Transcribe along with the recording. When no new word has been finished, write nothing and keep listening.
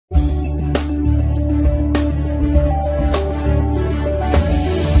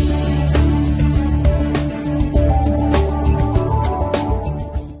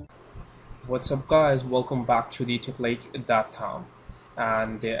What's up guys, welcome back to the ckeditor.com,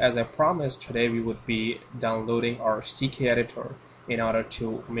 and as I promised, today we would be downloading our ckeditor in order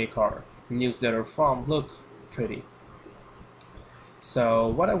to make our newsletter form look pretty. So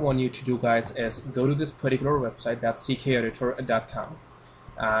what I want you to do guys is go to this particular website, that's ckeditor.com,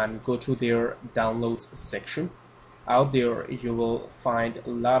 and go to their downloads section. Out there you will find a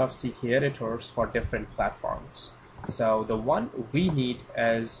lot of CK editors for different platforms. So the one we need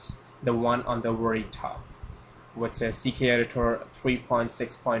is the one on the very top, which says CK editor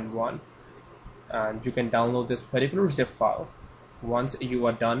 3.6.1, and you can download this particular zip file. Once you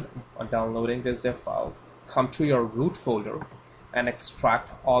are done downloading this zip file, come to your root folder and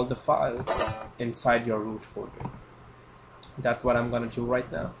extract all the files inside your root folder. That's what I'm gonna do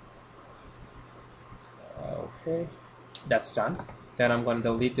right now. Okay, that's done. Then I'm going to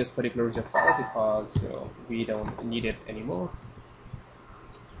delete this particular zip file because we don't need it anymore.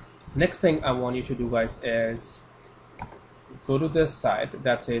 Next thing I want you to do guys is go to this site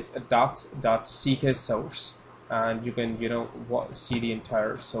that says docs.cksource, and you can see the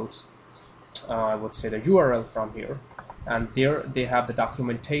entire source, I would say the URL from here, and there they have the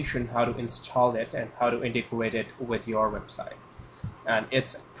documentation how to install it and how to integrate it with your website, and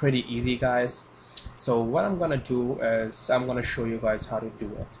it's pretty easy guys. So what I'm gonna do is I'm gonna show you guys how to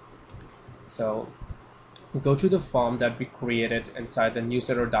do it. So go to the form that we created inside the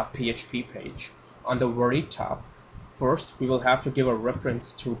newsletter.php page. On the very top, first we will have to give a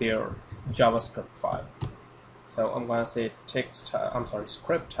reference to their JavaScript file. So I'm gonna say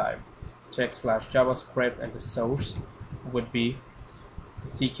script type text/JavaScript, and the source would be the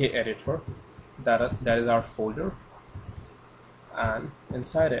CK editor. That is our folder, and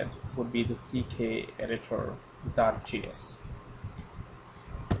inside it would be the ckeditor.js.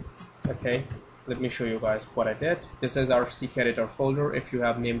 Okay, let me show you guys what I did. This is our ckeditor folder. If you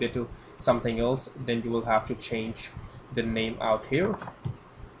have named it to something else, then you will have to change the name out here,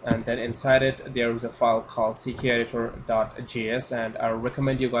 and then inside it there is a file called ckeditor.js, and I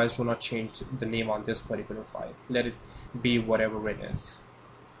recommend you guys do not change the name on this particular file. Let it be whatever it is.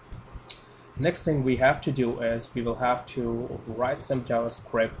 Next thing we have to do is we will have to write some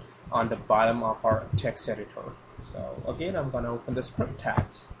JavaScript on the bottom of our text editor. So again, I'm going to open the script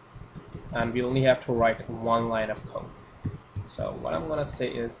tags, and we only have to write one line of code. So what I'm going to say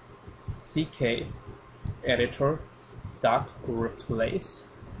is ckeditor.replace.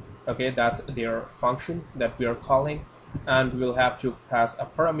 Okay, that's their function that we are calling, and we will have to pass a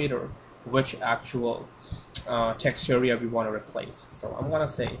parameter which actual text area we want to replace. So I'm going to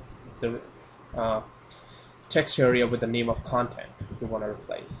say the text area with the name of content we want to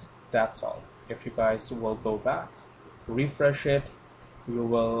replace. That's all. If you guys will go back, refresh it, you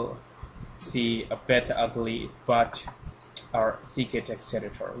will see a bit ugly but our CK text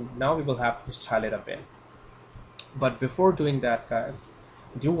editor. Now we will have to style it a bit, but before doing that guys,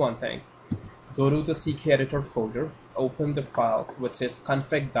 do one thing. Go to the CK editor folder, open the file which says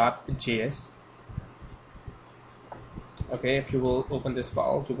config.js. Okay, if you will open this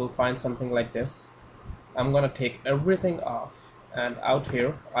file, you will find something like this. I'm gonna take everything off, and out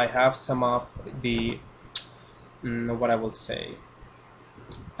here I have some of the what I will say,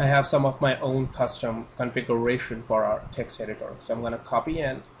 I have some of my own custom configuration for our text editor. So I'm gonna copy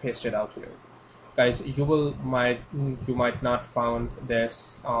and paste it out here. Guys, you might not found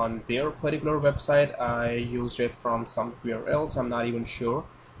this on their particular website. I used it from somewhere else. I'm not even sure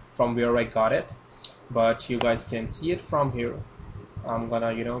from where I got it, but you guys can see it from here. I'm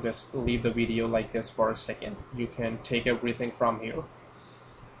gonna just leave the video like this for a second. You can take everything from here,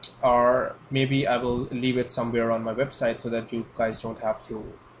 or maybe I will leave it somewhere on my website so that you guys don't have to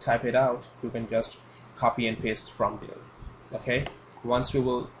type it out. You can just copy and paste from there. Okay, once you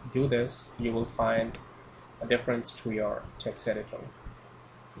will do this, you will find a difference to your text editor.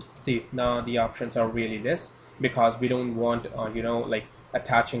 See, now the options are really less because we don't want like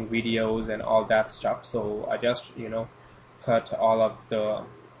attaching videos and all that stuff. So I just cut all of the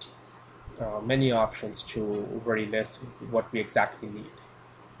menu options to very less what we exactly need.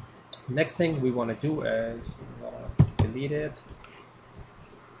 Next thing we want to do is delete it.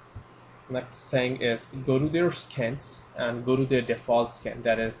 Next thing is go to their skins and go to their default skin,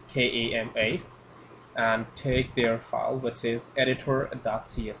 that is KAMA, and take their file which says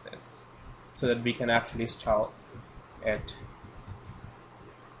editor.css so that we can actually install it.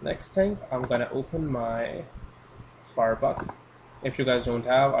 Next thing, I'm gonna open my Firebug. If you guys don't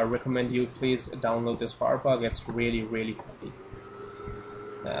have, I recommend you please download this Firebug. It's really handy.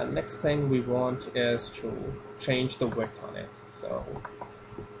 And next thing we want is to change the width on it. So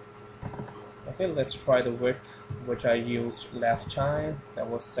okay, let's try the width which I used last time. That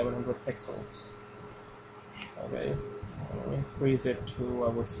was 700 pixels. Okay, I'll increase it to, I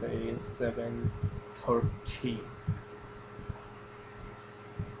would say, 730,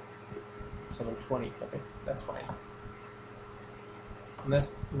 720. Okay, that's fine.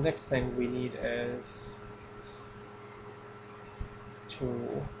 Next thing we need is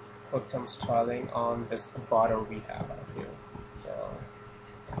to put some styling on this border we have out here. So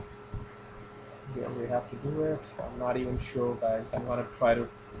here we have to do it. I'm not even sure, guys. I'm gonna try to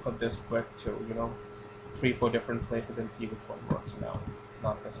put this quick to 3-4 different places and see which one works. No,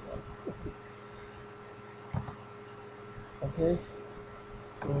 not this one. Okay,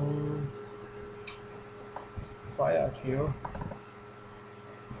 try out here.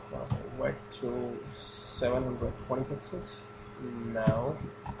 Wet to 720 pixels. No,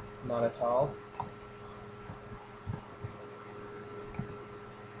 not at all.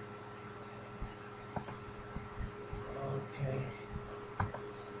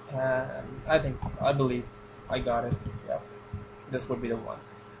 Okay, I believe I got it. Yep, this would be the one.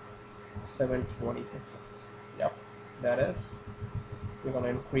 720 pixels. Yep, that is. We're gonna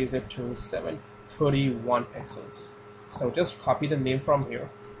increase it to 731 pixels. So just copy the name from here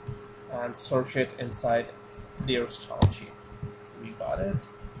and search it inside their style sheet. We got it.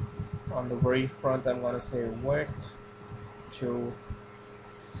 On the very front, I'm gonna say width to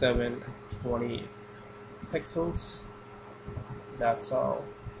 720 pixels. That's all.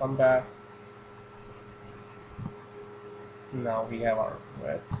 Come back. Now we have our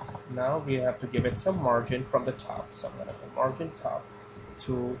width. Now we have to give it some margin from the top. So I'm gonna say margin top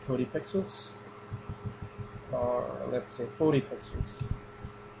to 30 pixels, or let's say 40 pixels.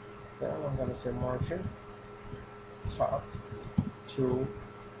 Then I'm gonna say margin top to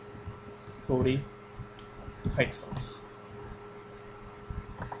 40 pixels.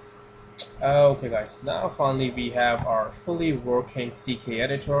 Okay guys, now finally we have our fully working CK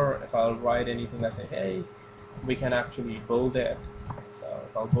editor. If I'll write anything, I say hey, we can actually bold it. So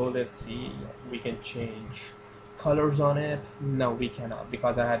if I'll bold it, see, we can change colors on it. No, we cannot,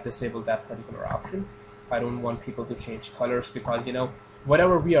 because I had disabled that particular option. I don't want people to change colors, because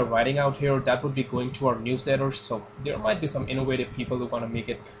whatever we are writing out here, that would be going to our newsletters. So there might be some innovative people who want to make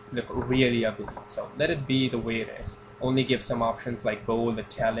it look really ugly. So let it be the way it is. Only give some options like bold,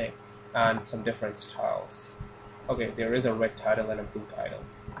 italic, and some different styles. Okay, there is a red title and a blue title,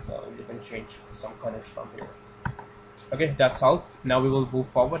 so you can change some colors from here. Okay, that's all. Now we will move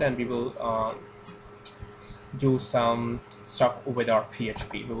forward and we will do some stuff with our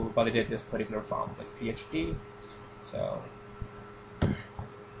PHP. We will validate this particular form with PHP. So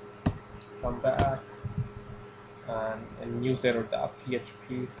come back and in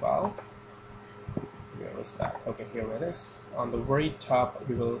newsletter.php file. Where is that? Okay, here it is. On the very top,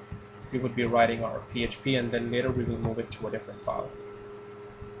 we would be writing our PHP, and then later we will move it to a different file.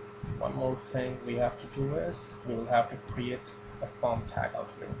 One more thing we have to do is we will have to create a form tag out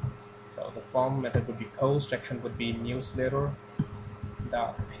here. So the form method would be post, action would be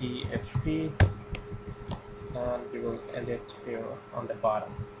newsletter.php, and we will end it here on the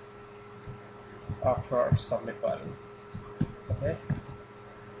bottom after our submit button. Okay.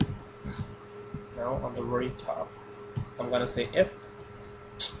 Now on the very top, I'm gonna say if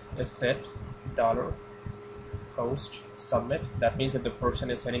is set $post submit. That means if the person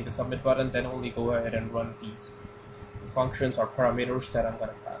is hitting the submit button, then only go ahead and run these functions or parameters that I'm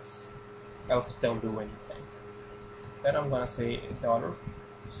gonna pass. Else don't do anything. Then I'm gonna say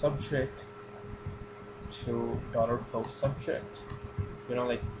 $subject to $post subject.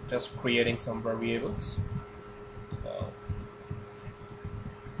 Like just creating some variables. So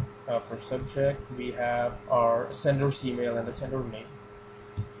for subject, we have our sender's email and the sender name.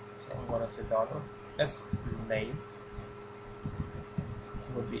 So I'm gonna say $name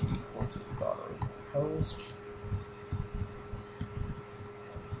would be equal to $post.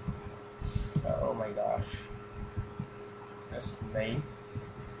 Oh my gosh. S name.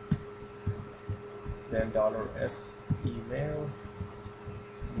 Then $s email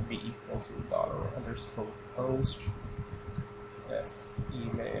would be equal to $_post s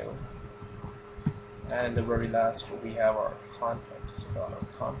email. And in the very last, we have our content. So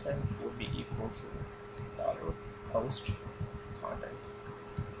 $content would be equal to $post content.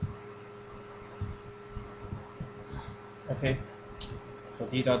 Okay, so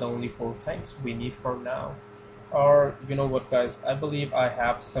these are the only 4 things we need for now. Or you know what, guys, I believe I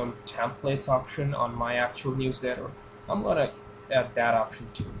have some templates option on my actual newsletter. I'm gonna add that option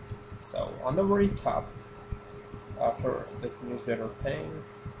too. So on the very top, after this newsletter thing,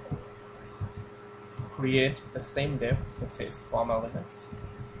 create the same div that says form elements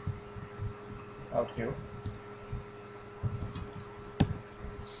out here.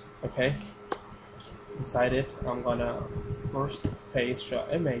 Okay, inside it, I'm gonna first paste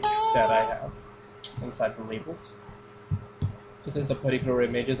the image that I have inside the labels. This is the particular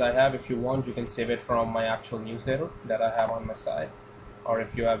images I have. If you want, you can save it from my actual newsletter that I have on my site, or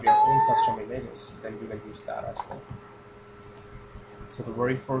if you have your own custom images, then you can use that as well. So the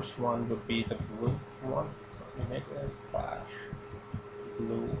very first one would be the blue one. So images slash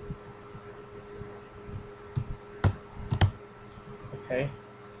blue. Okay,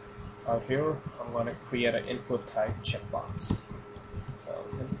 out here I'm going to create an input type checkbox. So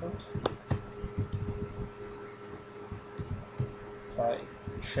input type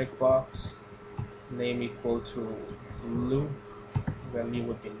checkbox, name equal to blue, value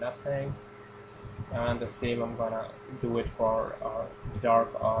would be nothing, and the same I'm gonna do it for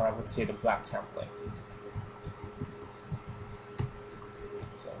dark, or I would say the black template.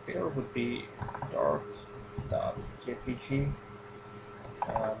 So here would be dark.jpg,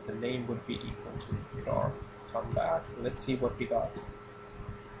 and the name would be equal to dark. Come back, let's see what we got.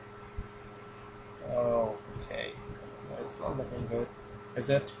 Oh, okay, it's not looking good, is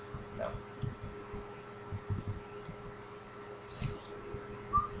it? No.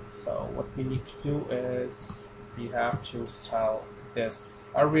 So what we need to do is we have to style this.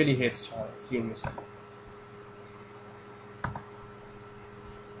 I really hate styling, seriously.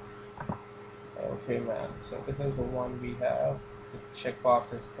 Okay, man, so this is the one we have. The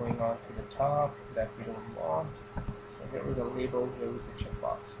checkbox is going on to the top that we don't want. So here is a label, here is the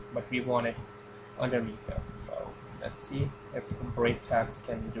checkbox, but we want it underneath it. So let's see if break tags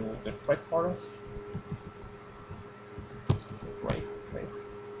can do the trick for us. So break.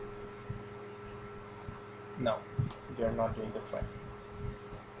 No, they're not doing the trick.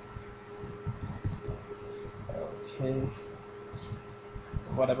 Okay,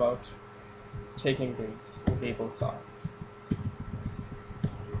 what about taking these labels off?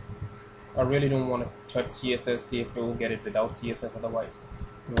 I really don't want to touch CSS, see if we will get it without CSS, otherwise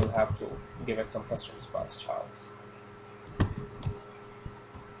we will have to give it some custom styles.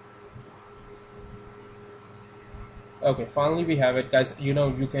 Okay, finally we have it, guys. You know,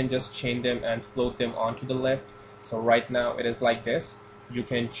 you can just chain them and float them onto the left. So right now it is like this. You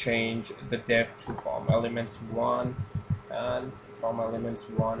can change the def to from elements 1 and from elements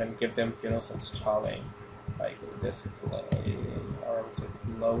 1 and give them, you know, some styling like display, or I would say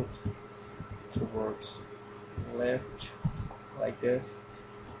float towards left like this.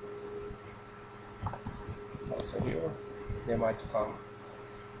 Also here they might come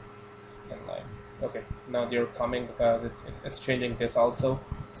in line. Okay, now they're coming because it's changing this also,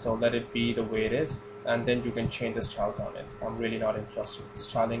 so let it be the way it is, and then you can change the styles on it. I'm really not interested in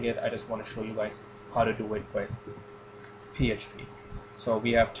styling it. I just want to show you guys how to do it with PHP. So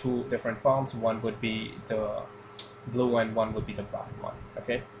we have two different forms. One would be the blue and one would be the black one.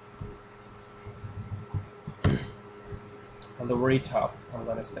 Okay, on the very top I'm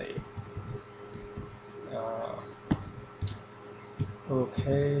gonna say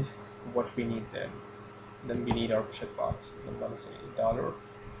okay, what we need then we need our checkbox. I'm gonna say dollar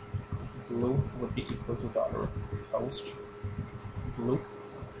blue would be equal to dollar post blue.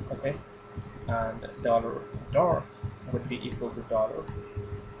 Okay, and dollar dark would be equal to dollar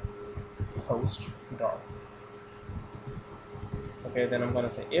post dark. Okay, then I'm gonna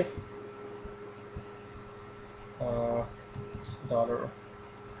say if dollar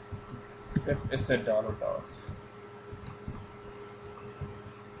if is a dollar dark.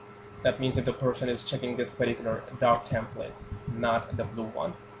 That means if the person is checking this particular dark template, not the blue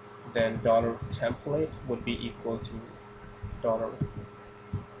one, then dollar template would be equal to dollar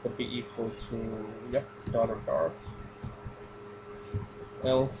yep, dollar dark.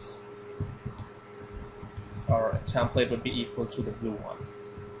 Else our template would be equal to the blue one.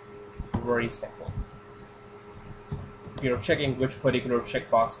 Very simple. We are checking which particular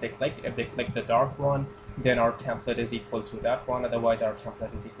checkbox they click. If they click the dark one, then our template is equal to that one. Otherwise, our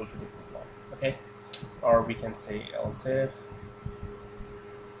template is equal to the blue one. Okay, or we can say else if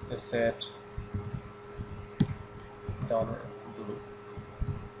is set dollar blue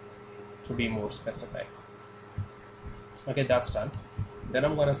to be more specific. Okay, that's done. Then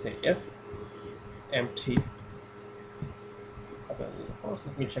I'm gonna say if empty. Okay, first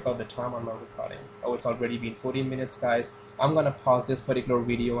let me check out the time on my recording. Oh, it's already been 14 minutes, guys. I'm gonna pause this particular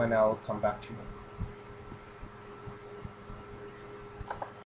video and I'll come back to you.